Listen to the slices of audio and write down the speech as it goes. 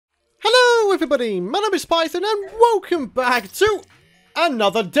Hello everybody, my name is Python and welcome back to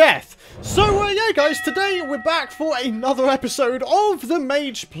another death. So yeah guys, today we're back for another episode of the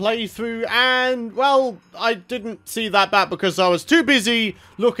Mage playthrough, and well, I didn't see that back because I was too busy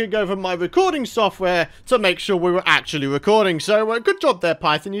looking over my recording software to make sure we were actually recording. So good job there,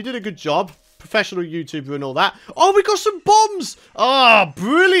 Python, you did a good job. Professional YouTuber and all that. Oh, we got some bombs! Ah,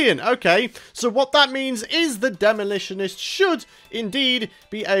 brilliant! Okay, so what that means is the demolitionist should indeed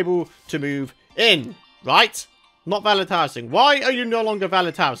be able to move in, right? Not valid housing. Why are you no longer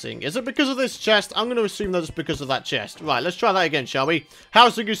valid housing? Is it because of this chest? I'm going to assume that it's because of that chest. Right, let's try that again, shall we?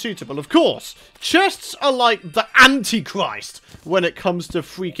 Housing is suitable, of course. Chests are like the Antichrist when it comes to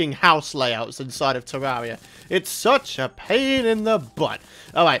freaking house layouts inside of Terraria. It's such a pain in the butt.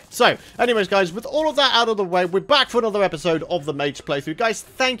 Alright, so, anyways, guys, with all of that out of the way, we're back for another episode of the Mage playthrough. Guys,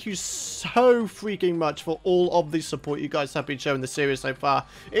 thank you so freaking much for all of the support you guys have been showing the series so far.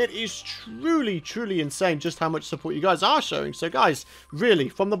 It is truly, truly insane just how much support you guys are showing. So, guys, really,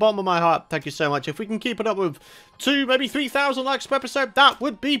 from the bottom of my heart, thank you so much. If we can keep it up with 2, maybe 3,000 likes per episode, that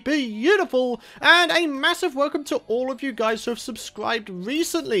would be beautiful. And a massive welcome to all of you guys who have subscribed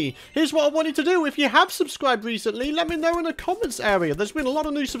recently. Here's what I want you to do. If you have subscribed recently, let me know in the comments area. There's been a lot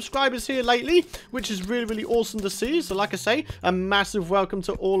of new subscribers here lately, which is really, really awesome to see. So, like I say, a massive welcome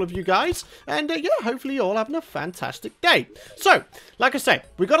to all of you guys. And, yeah, hopefully you're all having a fantastic day. So, like I say,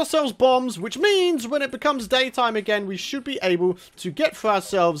 we got ourselves bombs, which means when it becomes daytime again, we should be able to get for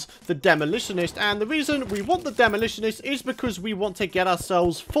ourselves the demolitionist. And the reason we want the demolitionist is because we want to get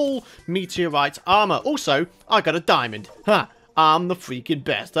ourselves full meteorite armor. Also, I got a diamond. Ha! I'm the freaking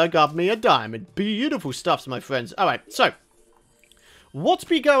best. I got me a diamond. Beautiful stuff, my friends. Alright, so what's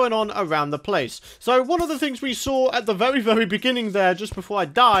be going on around the place? So one of the things we saw at the very, very beginning there, just before I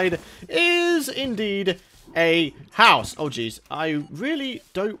died, is indeed a house. Oh, geez. I really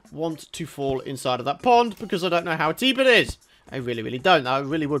don't want to fall inside of that pond because I don't know how deep it is. I really, really don't. That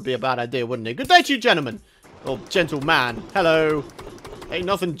really would be a bad idea, wouldn't it? Good day to you, gentlemen. Or gentleman. Hello. Ain't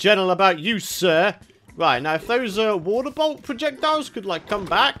nothing gentle about you, sir. Right, now if those water bolt projectiles could, like, come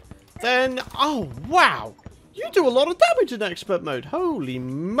back, then... Oh, wow. You do a lot of damage in expert mode. Holy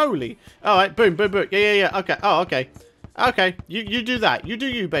moly. Alright, boom, boom, boom. Yeah. Okay. Oh, okay. Okay, you do that. You do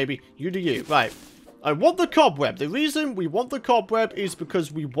you, baby. You do you. Right. I want the cobweb. The reason we want the cobweb is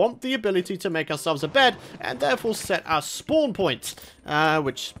because we want the ability to make ourselves a bed and therefore set our spawn point.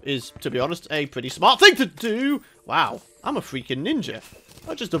 Which is, to be honest, a pretty smart thing to do. Wow, I'm a freaking ninja.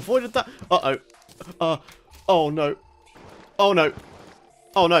 I just avoided that. Uh-oh. Oh no. Oh no.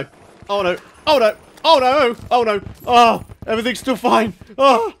 Oh no. Oh no. Oh no. Oh no. Oh no. Oh, everything's still fine.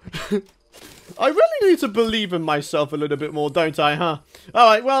 Oh. I really need to believe in myself a little bit more, don't I, huh?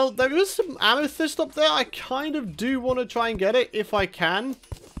 Alright, well, there is some amethyst up there. I kind of do want to try and get it if I can.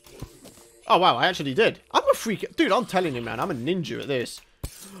 Oh, wow, I actually did. I'm a freak. Dude, I'm telling you, man, I'm a ninja at this.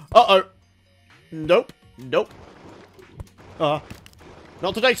 Uh-oh. Nope. Nope. Not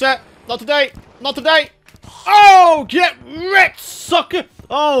today, sir. Not today. Not today. Oh, get wrecked, sucker.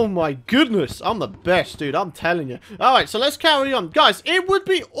 Oh my goodness, I'm the best, dude, I'm telling you. Alright, so let's carry on. Guys, it would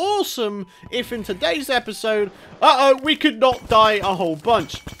be awesome if in today's episode, we could not die a whole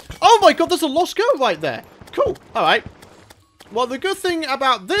bunch. Oh my god, there's a lost girl right there. Cool, alright. Well, the good thing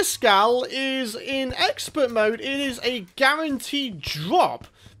about this gal is in expert mode, it is a guaranteed drop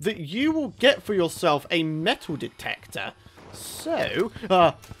that you will get for yourself a metal detector. So,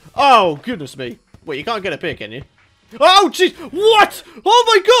 oh goodness me. Wait, you can't get a pick, can you? Oh, jeez. What? Oh,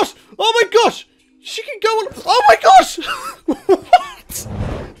 my gosh. Oh, my gosh. She can go on. Oh, my gosh. What?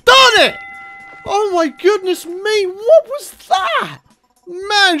 Darn it. Oh, my goodness me. What was that?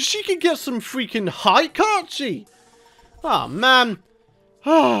 Man, she can get some freaking height, can't she? Oh, man.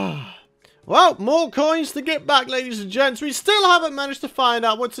 Well, more coins to get back, ladies and gents. We still haven't managed to find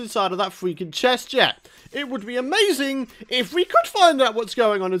out what's inside of that freaking chest yet. It would be amazing if we could find out what's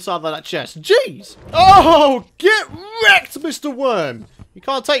going on inside of that chest. Jeez. Oh, get wrecked, Mr. Worm. You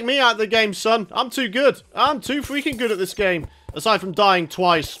can't take me out of the game, son. I'm too good. I'm too freaking good at this game. Aside from dying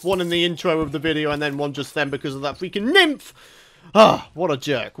twice. One in the intro of the video and then one just then because of that freaking nymph. Ah, what a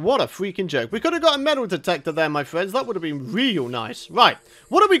jerk. What a freaking jerk. We could have got a metal detector there, my friends. That would have been real nice. Right.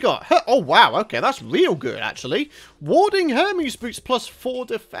 What have we got? Oh, wow. Okay, that's real good, actually. Warding Hermes boots plus 4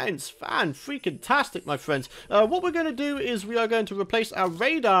 defense. Fan-freaking-tastic, my friends. What we're going to do is we are going to replace our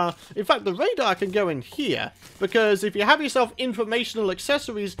radar. In fact, the radar can go in here. Because if you have yourself informational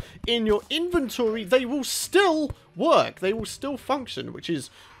accessories in your inventory, they will still work. They will still function, which is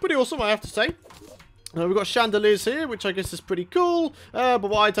pretty awesome, I have to say. We've got chandeliers here, which I guess is pretty cool. But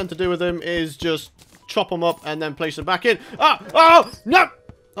what I tend to do with them is just chop them up and then place them back in. Oh, no!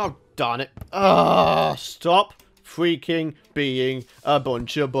 Oh, darn it. Ah, stop freaking being a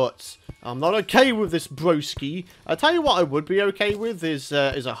bunch of butts. I'm not okay with this broski. I tell you what I would be okay with is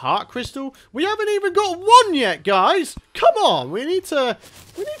a heart crystal. We haven't even got one yet, guys. Come on, we need to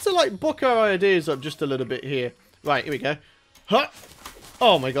like book our ideas up just a little bit here. Right, here we go. Huh.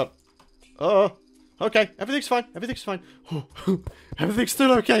 Oh my god. Okay, everything's fine. Everything's fine. Everything's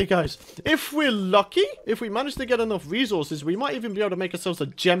still okay, guys. If we're lucky, if we manage to get enough resources, we might even be able to make ourselves a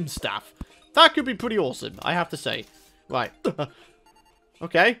gem staff. That could be pretty awesome, I have to say. Right.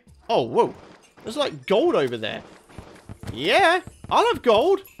 Okay. Oh, whoa. There's like gold over there. Yeah, I'll have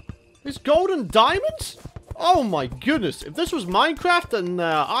gold. There's gold and diamonds? Oh my goodness. If this was Minecraft, then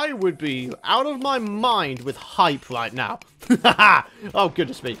I would be out of my mind with hype right now. Oh,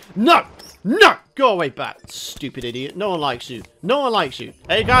 goodness me. No! No! Go away, bat. Stupid idiot. No one likes you. No one likes you.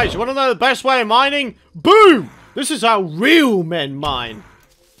 Hey, guys, you want to know the best way of mining? Boom! This is how real men mine.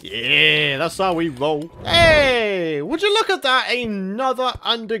 Yeah, that's how we roll. Hey, would you look at that? Another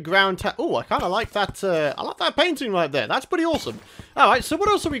underground Oh, I kind of like that. I like that painting right there. That's pretty awesome. All right, so what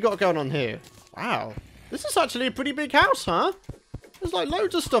else have we got going on here? Wow, this is actually a pretty big house, huh? There's like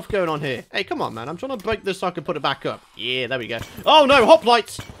loads of stuff going on here. Hey, come on, man. I'm trying to break this so I can put it back up. Yeah, there we go. Oh, no,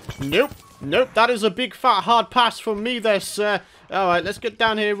 hoplites. Nope. Nope, that is a big fat hard pass from me there, sir. All right, let's get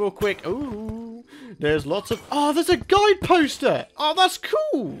down here real quick. Ooh, there's lots of... Oh, there's a guide poster. Oh, that's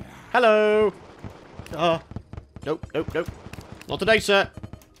cool. Hello. Nope, nope, nope. Not today, sir.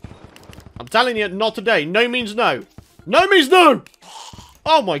 I'm telling you, not today. No means no. No means no.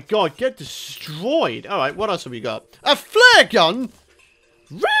 Oh, my God, get destroyed. All right, what else have we got? A flare gun?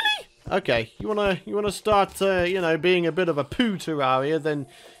 Really? Okay, you wanna start, you know, being a bit of a poo Terraria, then...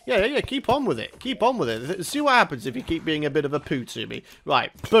 Yeah, keep on with it. Keep on with it. See what happens if you keep being a bit of a poo to me.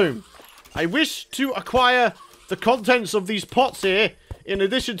 Right, boom. I wish to acquire the contents of these pots here, in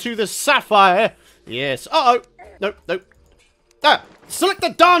addition to the sapphire. Yes. Uh-oh. Nope, nope. Ah, select the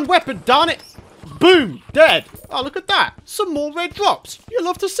darn weapon, darn it. Boom, dead. Oh, look at that. Some more red drops. You'll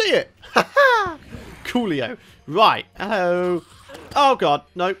love to see it. Ha ha. Coolio. Right, hello. Oh, God.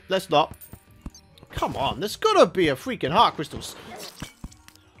 No, let's not. Come on, there's gotta be a freaking heart crystals.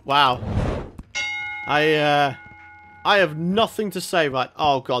 Wow. I have nothing to say, right?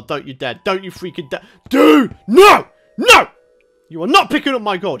 Oh, God, don't you dare. Don't you freaking dare. Dude, no! No! You are not picking up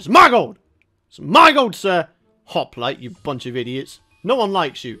my gold. It's my gold. It's my gold, sir. Hoplite, you bunch of idiots. No one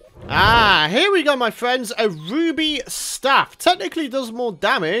likes you. Ah, here we go, my friends. A ruby staff. Technically does more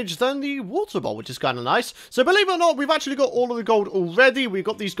damage than the water ball, which is kind of nice. So believe it or not, we've actually got all of the gold already. We've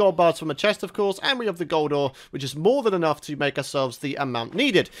got these gold bars from a chest, of course, and we have the gold ore, which is more than enough to make ourselves the amount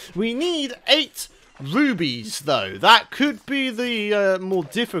needed. We need 8 rubies, though. That could be the more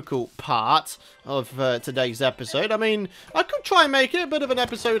difficult part of today's episode. I mean, I could try and make it a bit of an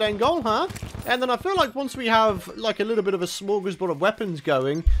episode end goal, huh? And then I feel like once we have like a little bit of a smorgasbord of weapons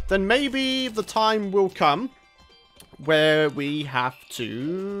going, then maybe the time will come where we have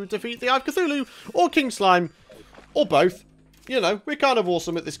to defeat the Eye of Cthulhu or King Slime or both. You know, we're kind of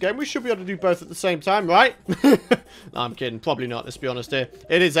awesome at this game. We should be able to do both at the same time, right? No, I'm kidding. Probably not, let's be honest here.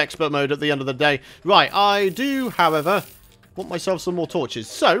 It is expert mode at the end of the day. Right, I do, however, want myself some more torches.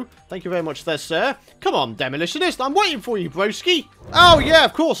 So, thank you very much there, sir. Come on, Demolitionist. I'm waiting for you, broski. Oh, yeah,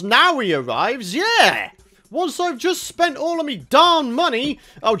 of course. Now he arrives. Yeah. Once I've just spent all of me darn money.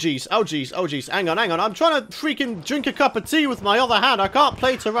 Oh, jeez. Oh, jeez. Oh, jeez. Hang on, hang on. I'm trying to freaking drink a cup of tea with my other hand. I can't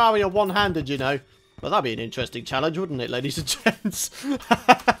play Terraria one-handed, you know. Well, that'd be an interesting challenge, wouldn't it, ladies and gents?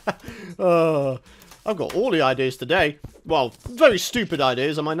 I've got all the ideas today. Well, very stupid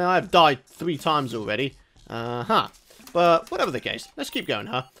ideas. I mean, I've died 3 times already. But whatever the case, let's keep going,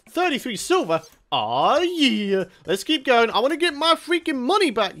 huh? 33 silver? Aw, yeah. Let's keep going. I want to get my freaking money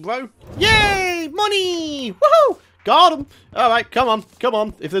back, bro. Yay! Money! Woohoo! Got him. All right, come on, come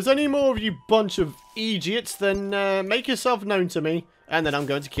on. If there's any more of you bunch of idiots, then make yourself known to me, and then I'm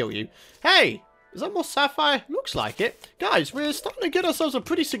going to kill you. Hey! Is that more sapphire? Looks like it. Guys, we're starting to get ourselves a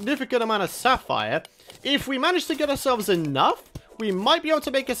pretty significant amount of sapphire. If we manage to get ourselves enough, we might be able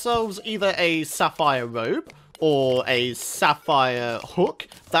to make ourselves either a sapphire robe or a sapphire hook.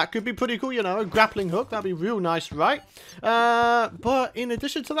 That could be pretty cool, you know, a grappling hook. That'd be real nice, right? But in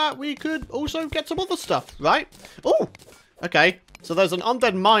addition to that, we could also get some other stuff, right? Oh, okay. So there's an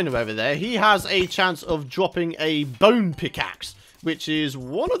undead miner over there. He has a chance of dropping a bone pickaxe, which is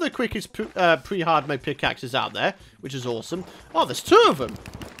one of the quickest pre-hard mode pickaxes out there, which is awesome. Oh, there's 2 of them.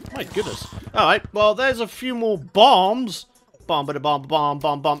 My goodness. All right, well, there's a few more bombs. Bomb, bomb, bomb,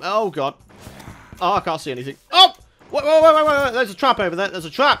 bomb, bomb. Oh, God. Oh, I can't see anything. Oh! Wait. There's a trap over there. There's a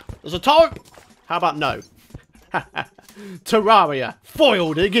trap. There's a tower. How about no? Terraria,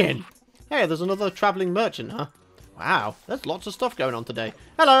 foiled again. Hey, there's another traveling merchant, huh? Wow, there's lots of stuff going on today.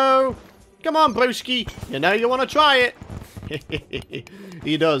 Hello! Come on, broski. You know you want to try it.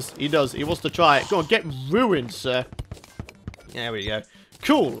 He does. He wants to try it. Go on, get ruined, sir. There we go.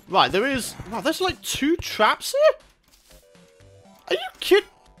 Cool. Right, there is... Wow, there's like 2 traps here? Are you kidding?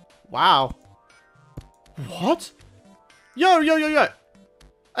 Wow. What? Yo.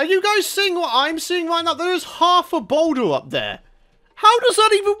 Are you guys seeing what I'm seeing right now? There is half a boulder up there. How does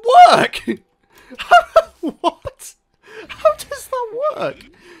that even work? What? How does that work?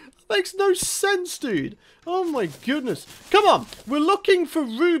 That makes no sense, dude. Oh my goodness. Come on. We're looking for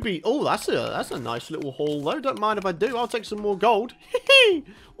ruby. Oh, that's a nice little haul, though. Don't mind if I do. I'll take some more gold.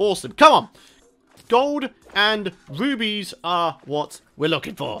 Awesome. Come on. Gold and rubies are what we're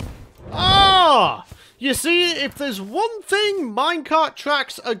looking for. Ah! You see, if there's one thing minecart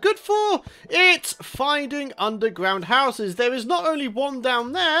tracks are good for, it's finding underground houses. There is not only one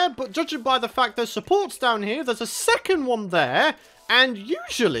down there, but judging by the fact there's supports down here, there's a second one there, and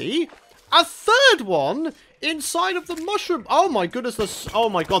usually a third one inside of the mushroom. Oh my goodness, oh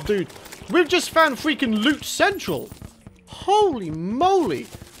my god, dude. We've just found freaking loot central. Holy moly.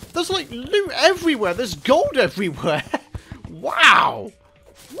 There's like loot everywhere. There's gold everywhere. Wow.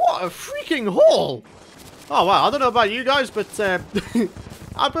 What a freaking haul. Oh, wow. I don't know about you guys, but I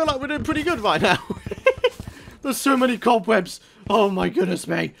feel like we're doing pretty good right now. There's so many cobwebs. Oh, my goodness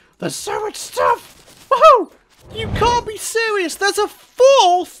me. There's so much stuff. Whoa! You can't be serious. There's a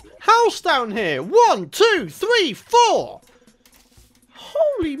 4th house down here. 1, 2, 3, 4.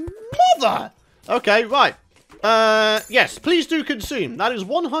 Holy mother. Okay, right. Yes, please do consume. That is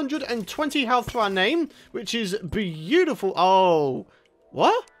 120 health to our name, which is beautiful. Oh,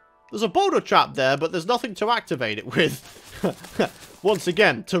 what? There's a boulder trap there, but there's nothing to activate it with. Once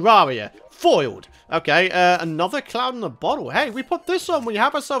again, Terraria, foiled. Okay, another cloud in a bottle. Hey, we put this on, we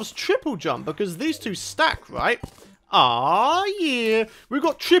have ourselves triple jump, because these 2 stack, right? Ah, yeah. We've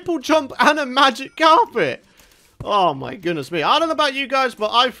got triple jump and a magic carpet. Oh, my goodness me. I don't know about you guys,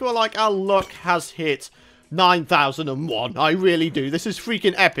 but I feel like our luck has hit 9001. I really do. This is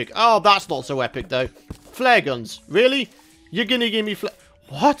freaking epic. Oh, that's not so epic, though. Flare guns. Really? You're gonna give me flare...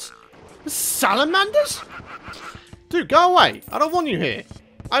 What? Salamanders? Dude, go away. I don't want you here.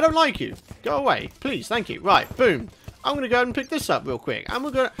 I don't like you. Go away. Please, thank you. Right, boom. I'm going to go ahead and pick this up real quick. And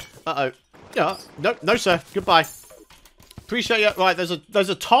we're going to... Uh-oh. Yeah, no, sir. Goodbye. Appreciate you. Right, there's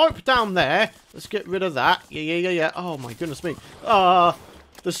a tarp down there. Let's get rid of that. Yeah. Oh, my goodness me.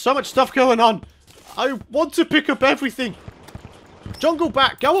 There's so much stuff going on. I want to pick up everything. Jungle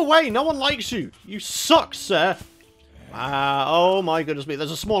back. Go away. No one likes you. You suck, sir. Oh my goodness me,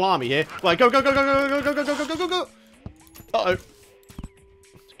 there's a small army here. Right, go. Uh-oh.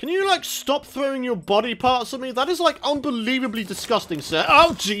 Can you, like, stop throwing your body parts at me? That is, like, unbelievably disgusting, sir.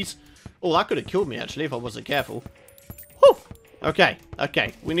 Oh, jeez. Oh, that could have killed me, actually, if I wasn't careful. Whew. Okay.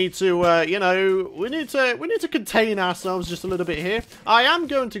 We need to, you know, we need to contain ourselves just a little bit here. I am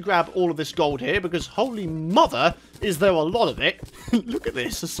going to grab all of this gold here, because holy mother, is there a lot of it. Look at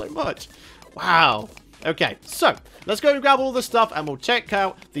this, there's so much. Wow. Okay, so, let's go and grab all this stuff, and we'll check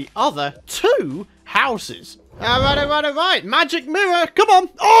out the other 2 houses. Alright. Magic mirror, come on.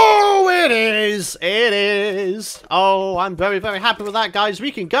 Oh, it is. Oh, I'm very, very happy with that, guys.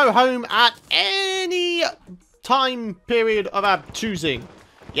 We can go home at any time period of our choosing.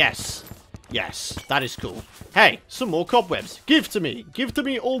 Yes, that is cool. Hey, some more cobwebs. Give to me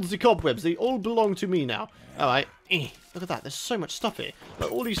all the cobwebs. They all belong to me now. Alright. Look at that. There's so much stuff here.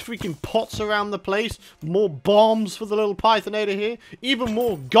 Like all these freaking pots around the place. More bombs for the little Pythonator here. Even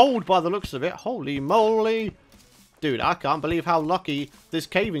more gold by the looks of it. Holy moly. Dude, I can't believe how lucky this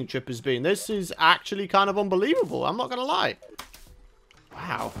caving trip has been. This is actually kind of unbelievable. I'm not going to lie.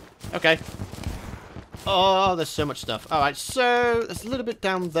 Wow. Okay. Oh, there's so much stuff. Alright, so there's a little bit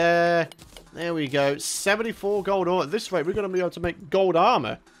down there. There we go. 74 gold ore. At this rate, we're going to be able to make gold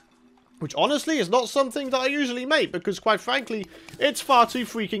armor. Which, honestly, is not something that I usually make, because, quite frankly, it's far too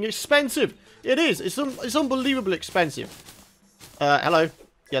freaking expensive. It is. It's unbelievably expensive. Hello.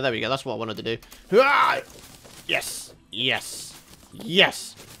 Yeah, there we go. That's what I wanted to do. Yes.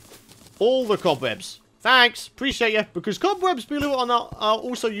 All the cobwebs. Thanks. Appreciate you. Because cobwebs, believe it or not, are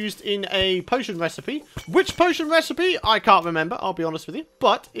also used in a potion recipe. Which potion recipe? I can't remember, I'll be honest with you.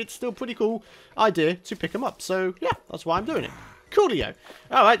 But it's still a pretty cool idea to pick them up. So, yeah, that's why I'm doing it. Coolio.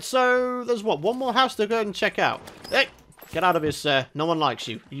 Alright, so there's what? One more house to go and check out. Hey, get out of here, sir. No one likes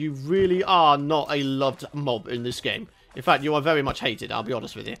you. You really are not a loved mob in this game. In fact, you are very much hated, I'll be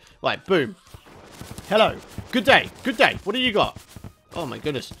honest with you. Right, boom. Hello. Good day. What do you got? Oh my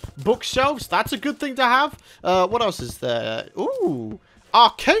goodness. Bookshelves, that's a good thing to have. What else is there? Ooh,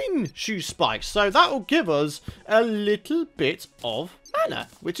 arcane shoe spikes. So that will give us a little bit of mana,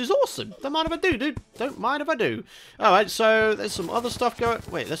 which is awesome. Don't mind if I do, dude. Don't mind if I do. Alright, so there's some other stuff going.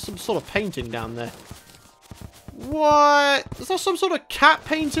 Wait, there's some sort of painting down there. What? Is that some sort of cat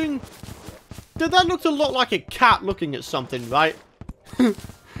painting? Dude, that looked a lot like a cat looking at something, right? I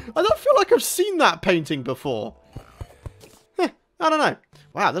don't feel like I've seen that painting before. I don't know.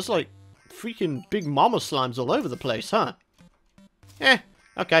 Wow, there's like freaking big mama slimes all over the place, huh?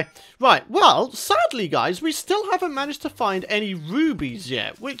 Okay. Right, well, sadly, guys, we still haven't managed to find any rubies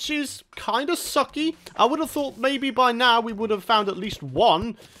yet, which is kind of sucky. I would have thought maybe by now we would have found at least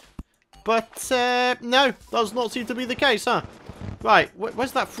one. But, no, does not seem to be the case, huh? Right,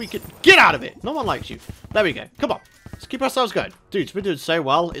 where's that freaking... Get out of it! No one likes you. There we go. Come on. Let's keep ourselves going. Dudes, we're doing so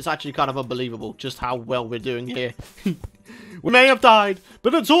well. It's actually kind of unbelievable just how well we're doing here. We may have died,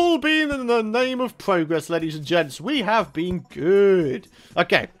 but it's all been in the name of progress, ladies and gents. We have been good.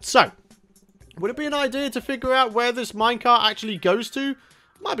 Okay, so, would it be an idea to figure out where this minecart actually goes to?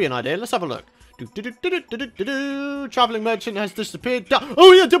 Might be an idea. Let's have a look. Traveling merchant has disappeared.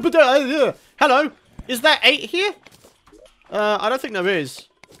 Oh, yeah. Hello. Is there 8 here? I don't think there is.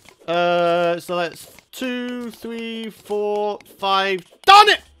 So that's 2, 3, 4, 5. Darn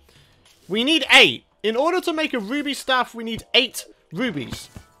it! We need 8. In order to make a ruby staff, we need 8 rubies.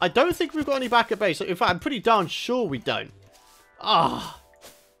 I don't think we've got any back at base. In fact, I'm pretty darn sure we don't. Ah.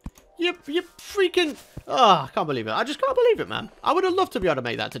 You freaking... Ah, I can't believe it. I just can't believe it, man. I would have loved to be able to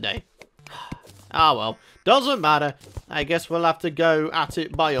make that today. Ah, well. Doesn't matter. I guess we'll have to go at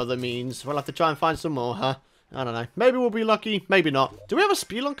it by other means. We'll have to try and find some more, huh? I don't know. Maybe we'll be lucky. Maybe not. Do we have a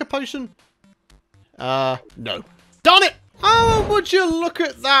spelunker potion? No. Darn it! Oh, would you look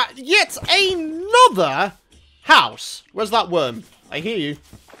at that? Yet another house. Where's that worm? I hear you.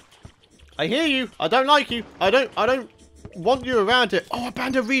 I hear you. I don't like you. I don't want you around it. Oh, a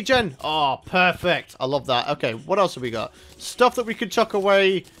band of regen. Oh, perfect. I love that. Okay, what else have we got? Stuff that we could chuck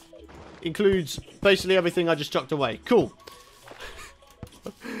away includes basically everything I just chucked away. Cool.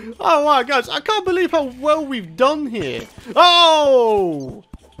 Oh, wow, guys. I can't believe how well we've done here. Oh!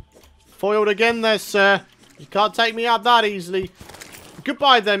 Foiled again there, sir. You can't take me out that easily.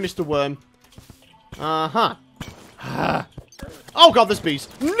 Goodbye there, Mr. Worm. Uh-huh. Oh, God, there's bees.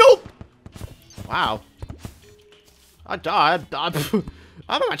 Nope! Wow. I'm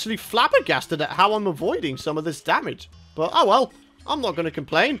actually flabbergasted at how I'm avoiding some of this damage. But, oh, well. I'm not going to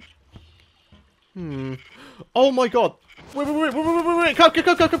complain. Oh, my God. Wait.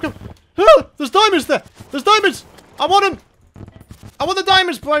 Come. Ah, there's diamonds there. There's diamonds. I want them. I want the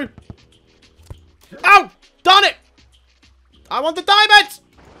diamonds, bro. Ow! Darn it! I want the diamonds!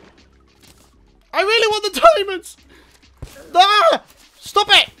 I really want the diamonds! Ah! Stop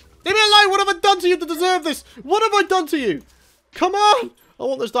it! Leave me alone! What have I done to you to deserve this? What have I done to you? Come on! I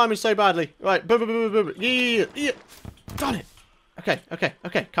want those diamonds so badly. Right. Boom. Yeah. Darn it.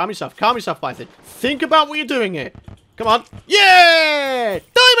 Okay. Calm yourself, Python. Think about what you're doing here. Come on. Yeah!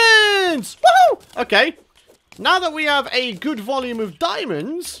 Diamonds! Woohoo! Okay. Now that we have a good volume of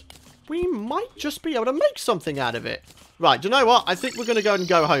diamonds, we might just be able to make something out of it. Right, do you know what? I think we're going to go and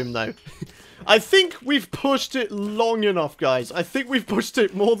go home, though. I think we've pushed it long enough, guys. I think we've pushed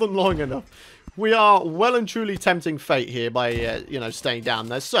it more than long enough. We are well and truly tempting fate here by, you know, staying down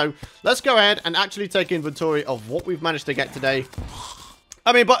there. So, let's go ahead and actually take inventory of what we've managed to get today.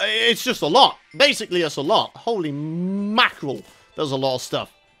 I mean, but it's just a lot. Basically, it's a lot. Holy mackerel. There's a lot of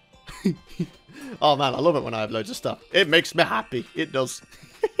stuff. Oh, man, I love it when I have loads of stuff. It makes me happy. It does.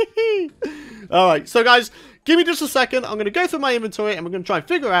 Alright, so guys, give me just a second. I'm going to go through my inventory and we're going to try and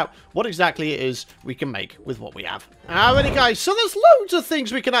figure out what exactly it is we can make with what we have. Alrighty, guys, so there's loads of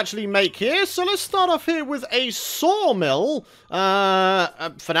things we can actually make here. So let's start off here with a sawmill. For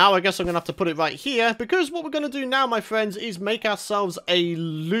now, I guess I'm going to have to put it right here, because what we're going to do now, my friends, is make ourselves a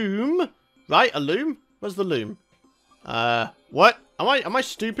loom. Right, a loom? Where's the loom? What? Am I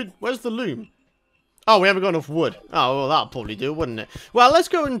stupid? Where's the loom? Oh, we haven't got enough wood. Oh, well, that'll probably do, wouldn't it? Well, let's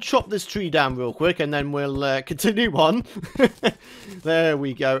go and chop this tree down real quick, and then we'll continue on. There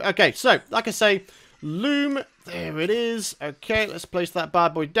we go. Okay, so, like I say, loom. There it is. Okay, let's place that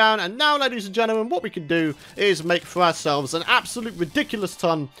bad boy down. And now, ladies and gentlemen, what we can do is make for ourselves an absolute ridiculous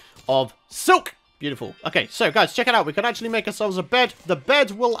ton of silk. Beautiful. Okay, so guys, check it out. We can actually make ourselves a bed. The bed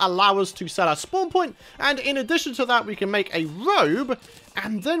will allow us to set our spawn point, and in addition to that, we can make a robe,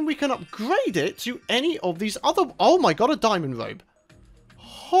 and then we can upgrade it to any of these other... Oh my god, a diamond robe.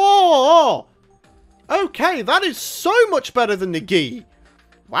 Oh! Okay, that is so much better than the gi.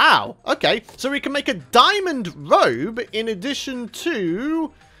 Wow. Okay. So we can make a diamond robe in addition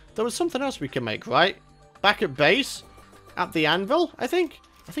to... There was something else we can make, right? Back at base. At the anvil, I think.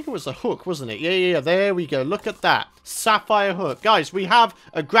 I think it was a hook, wasn't it? Yeah. There we go. Look at that. Sapphire hook. Guys, we have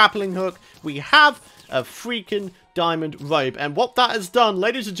a grappling hook. We have a freaking diamond robe. And what that has done,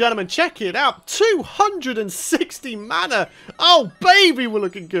 ladies and gentlemen, check it out. 260 mana. Oh, baby, we're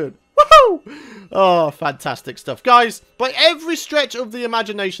looking good. Woohoo! Oh, fantastic stuff. Guys, by every stretch of the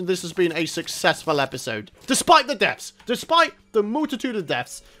imagination, this has been a successful episode. Despite the deaths, despite the multitude of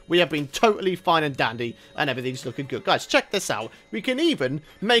deaths, we have been totally fine and dandy, and everything's looking good. Guys, check this out. We can even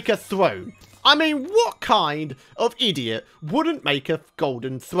make a throne. I mean, what kind of idiot wouldn't make a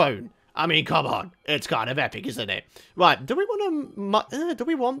golden throne? I mean, come on. It's kind of epic, isn't it? Right, do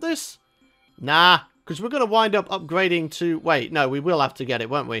we want this? Nah, because we're going to wind up upgrading to... Wait, no, we will have to get it,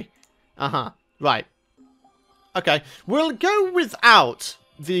 won't we? Uh-huh. Right. Okay. We'll go without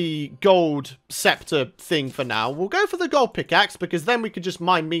the gold scepter thing for now. We'll go for the gold pickaxe because then we can just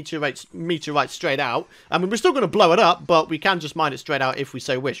mine meteorites straight out. I mean, we're still going to blow it up, but we can just mine it straight out if we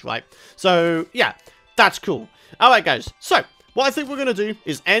so wish, right? So, yeah. That's cool. Alright, guys. So, what I think we're going to do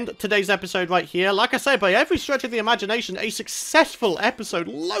is end today's episode right here. Like I say, by every stretch of the imagination, a successful episode.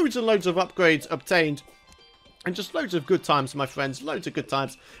 Loads and loads of upgrades obtained. And just loads of good times, my friends. Loads of good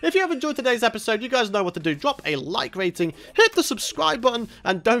times. If you have enjoyed today's episode, you guys know what to do. Drop a like rating, hit the subscribe button,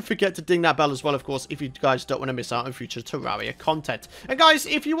 and don't forget to ding that bell as well, of course, if you guys don't want to miss out on future Terraria content. And guys,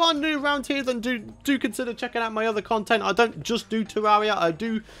 if you are new around here, then do consider checking out my other content. I don't just do Terraria. I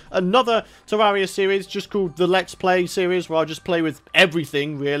do another Terraria series just called the Let's Play series, where I just play with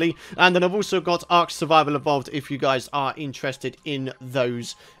everything, really. And then I've also got Ark Survival involved if you guys are interested in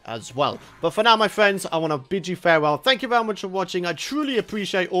those as well. But for now, my friends, I want to bid you farewell. Thank you very much for watching. I truly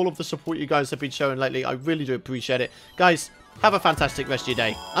appreciate all of the support you guys have been showing lately. I really do appreciate it. Guys, have a fantastic rest of your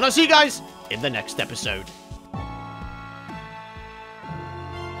day. And I'll see you guys in the next episode.